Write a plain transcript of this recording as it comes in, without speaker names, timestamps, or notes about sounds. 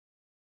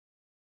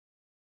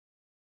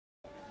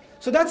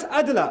So that's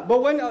adla.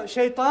 But when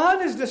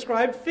shaitan is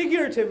described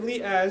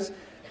figuratively as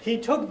he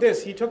took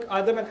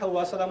Adam and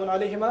Hawa salamun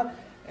alayhima,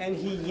 and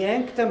he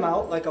yanked them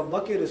out like a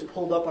bucket is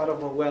pulled up out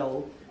of a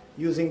well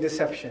using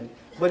deception.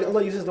 But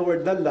Allah uses the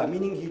word dalla,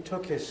 meaning he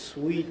took his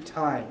sweet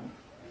time.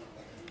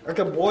 Like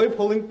a boy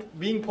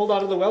being pulled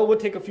out of the well would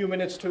take a few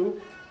minutes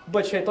too,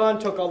 but shaitan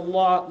took a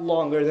lot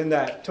longer than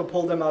that to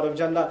pull them out of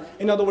Jannah.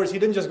 In other words, he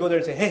didn't just go there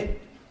and say, hey,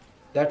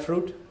 that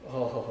fruit,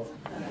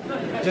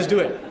 just do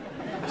it.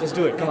 Just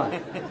do it, come on.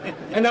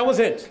 And that was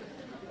it.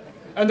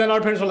 And then our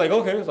parents were like,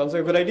 okay, sounds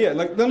like a good idea.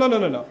 Like,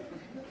 no.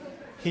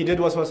 He did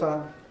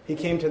waswasa. He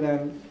came to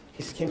them.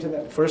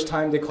 First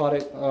time they caught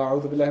it.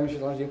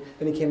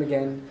 Then he came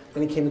again.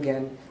 Then he came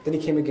again. Then he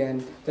came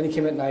again. Then he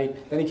came at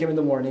night. Then he came in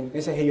the morning.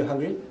 They say, hey, you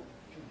hungry?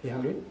 You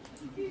hungry?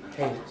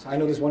 Hey, so I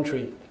know this one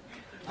tree.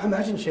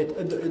 Imagine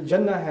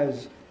Jannah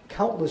has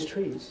countless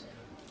trees.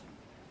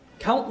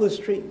 Countless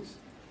trees.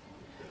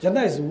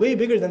 Jannah is way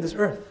bigger than this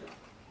earth.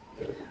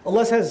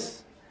 Allah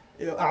says,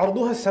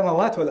 عَرْضُهَا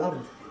السَّمَوَاتُ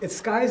وَالْأَرْضِ Its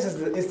size is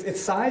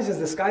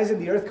the skies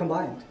and the earth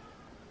combined.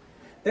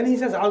 Then he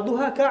says,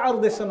 عَرْضُهَا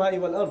كَعَرْضِ السَّمَاءِ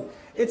وَالْأَرْضِ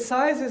Its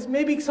size is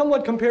maybe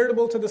somewhat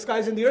comparable to the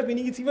skies and the earth,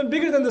 meaning it's even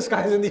bigger than the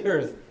skies and the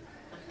earth.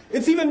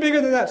 It's even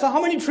bigger than that. So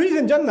how many trees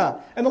in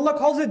Jannah? And Allah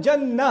calls it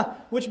Jannah,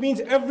 which means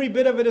every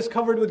bit of it is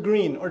covered with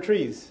green or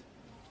trees.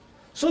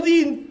 So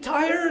the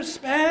entire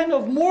span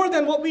of more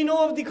than what we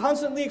know of the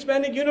constantly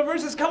expanding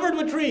universe is covered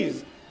with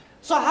trees.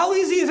 So how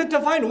easy is it to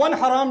find one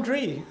haram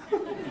tree?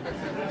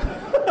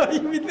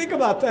 You mean, think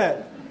about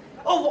that.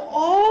 Of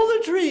all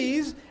the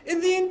trees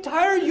in the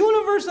entire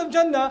universe of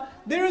Jannah,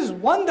 there is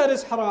one that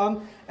is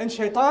haram, and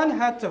shaitan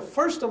had to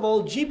first of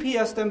all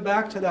GPS them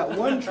back to that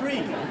one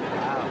tree.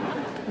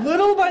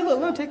 Little by little,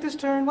 no, take this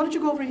turn, why don't you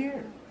go over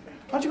here?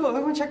 Why don't you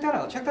go, check that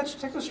out, check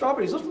the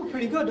strawberries, those look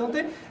pretty good, don't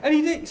they?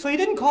 And so he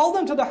didn't call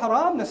them to the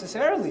haram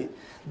necessarily.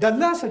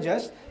 Dalla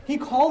suggests he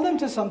called them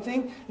to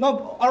something.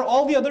 Now, are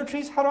all the other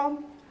trees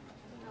haram?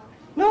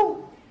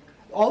 No,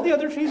 all the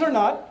other trees are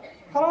not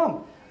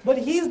haram. But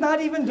he's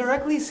not even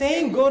directly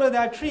saying go to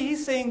that tree,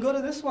 he's saying go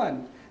to this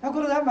one. Now go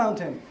to that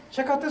mountain,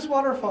 check out this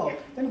waterfall,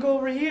 then go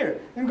over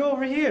here, then go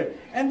over here.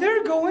 And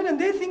they're going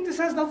and they think this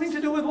has nothing to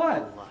do with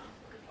what?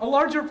 A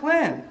larger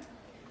plan.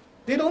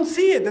 They don't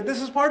see it, that this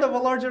is part of a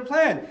larger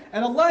plan.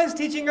 And Allah is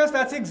teaching us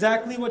that's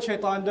exactly what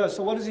shaitan does.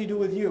 So what does he do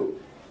with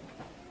you?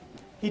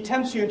 He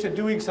tempts you into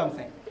doing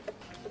something.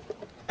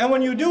 And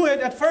when you do it,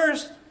 at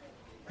first,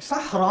 it's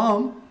not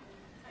haram.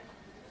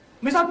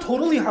 It's not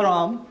totally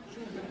haram.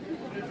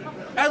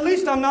 At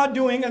least I'm not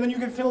doing, and then you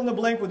can fill in the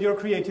blank with your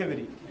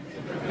creativity.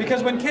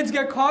 Because when kids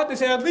get caught, they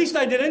say, at least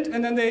I didn't,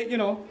 and then they,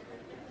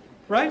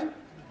 right?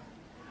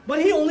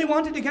 But he only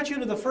wanted to get you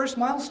to the first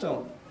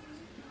milestone.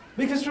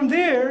 Because from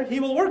there, he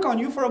will work on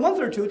you for a month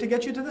or two to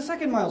get you to the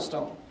second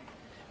milestone.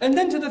 And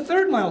then to the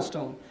third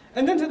milestone.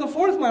 And then to the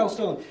fourth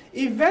milestone.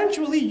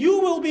 Eventually, you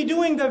will be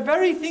doing the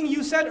very thing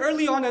you said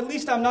early on, at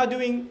least I'm not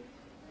doing,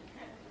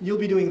 you'll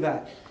be doing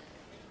that.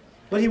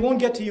 But he won't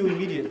get to you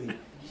immediately.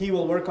 He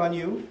will work on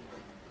you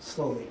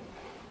slowly.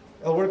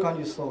 He'll work on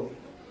you slowly.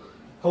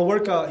 He'll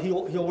work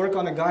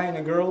on a guy and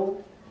a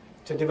girl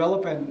to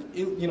develop an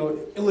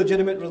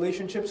illegitimate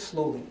relationship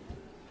slowly.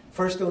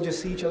 First they'll just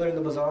see each other in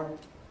the bazaar,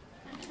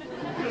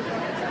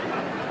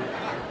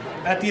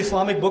 at the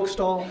Islamic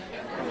bookstall.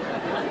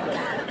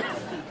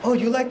 Oh,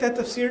 you like that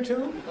tafsir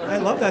too? I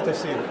love that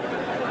tafsir.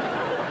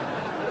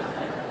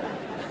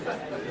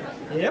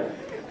 Yep.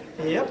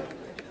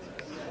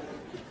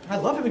 I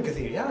love Ibn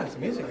Kathir. Yeah, it's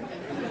amazing.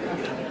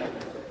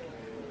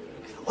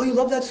 Oh, you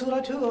love that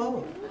surah too?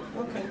 Oh,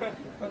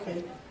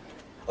 okay.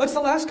 Oh, it's the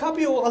last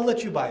copy. Oh, I'll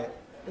let you buy it.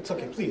 It's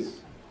okay,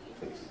 please.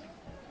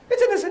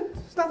 It's innocent.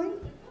 It's nothing.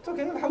 It's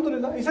okay.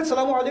 Alhamdulillah. He said,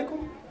 Salamu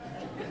alaikum.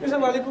 He said,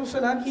 Wa alaikum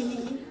salam. He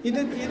did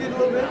a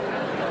little bit.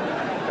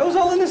 It was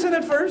all innocent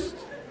at first.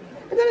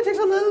 And then it takes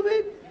a little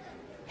bit.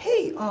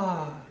 Hey,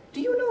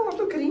 do you know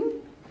Abdul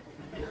Karim?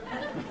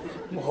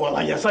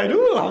 Well, yes, I do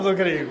know Abdul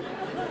Karim.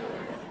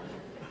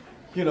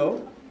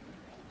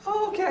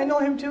 Oh, okay, I know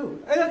him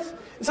too. And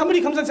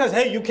somebody comes and says,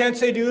 hey, you can't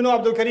say, do you know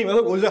Abdul Karim?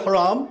 Oh, is it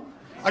haram?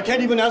 I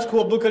can't even ask who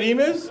Abdul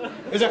Karim is?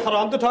 Is it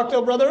haram to talk to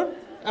a brother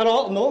at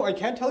all? No, I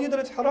can't tell you that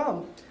it's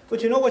haram.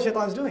 But you know what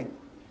shaitan's doing?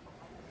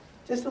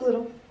 Just a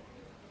little.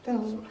 Then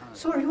a little.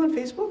 So are you on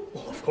Facebook?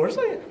 Well, of course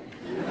I am.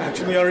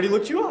 Actually, I already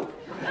looked you up.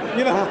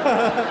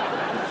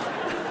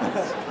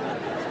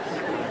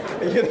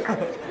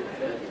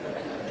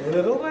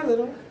 Little by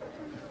little.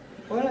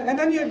 Well, and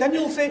then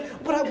you'll say,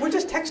 but we're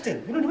just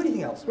texting. We don't do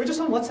anything else. We're just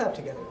on WhatsApp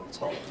together.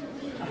 That's all.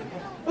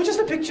 It was just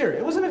a picture.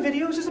 It wasn't a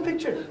video. It was just a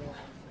picture.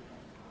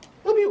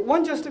 There'll be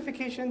one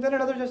justification, then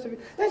another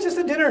justification. Then it's just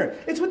a dinner.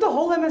 It's with the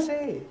whole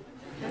MSA.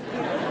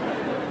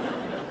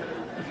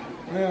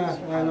 Yeah,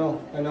 I know.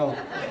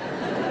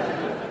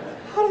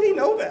 How did he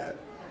know that?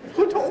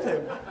 Who told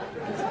him?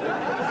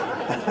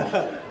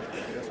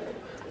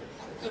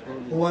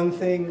 One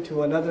thing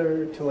to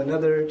another,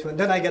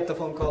 then I get the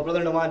phone call.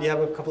 Brother Nouman, do you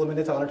have a couple of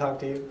minutes? I want to talk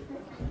to you.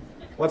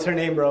 What's her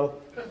name, bro?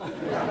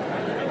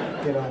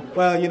 You know,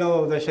 well, you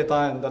know, the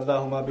Setan,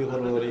 Allahumma bi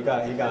ghurur, he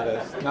got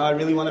us. Now I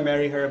really want to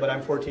marry her, but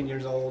I'm 14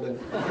 years old. And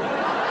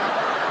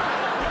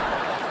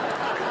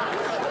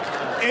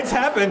it's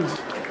happened.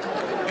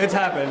 It's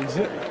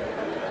happened.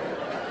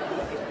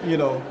 You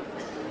know.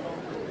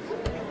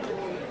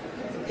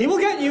 He will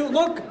get you.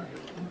 Look,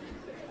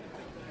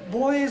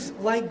 boys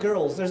like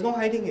girls. There's no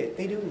hiding it.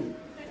 They do.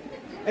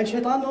 And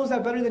Shaitan knows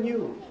that better than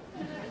you.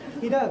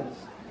 He does.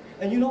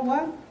 And you know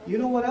what? You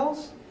know what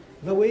else?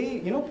 The way,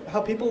 you know how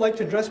people like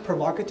to dress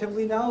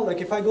provocatively now?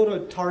 Like if I go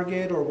to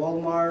Target or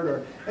Walmart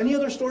or any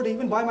other store to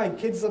even buy my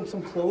kids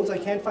some clothes, I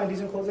can't find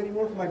decent clothes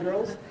anymore for my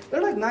girls.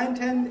 They're like 9,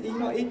 10,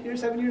 8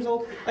 years, 7 years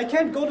old. I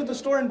can't go to the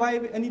store and buy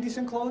any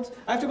decent clothes.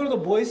 I have to go to the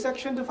boys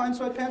section to find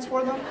sweatpants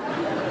for them.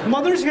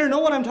 Mothers here know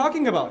what I'm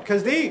talking about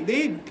because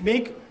they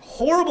make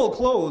horrible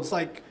clothes,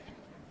 like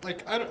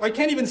I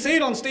can't even say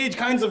it on stage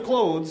kinds of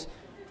clothes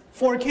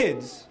for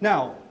kids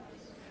now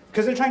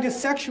because they're trying to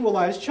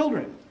sexualize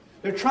children.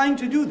 They're trying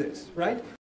to do this, right?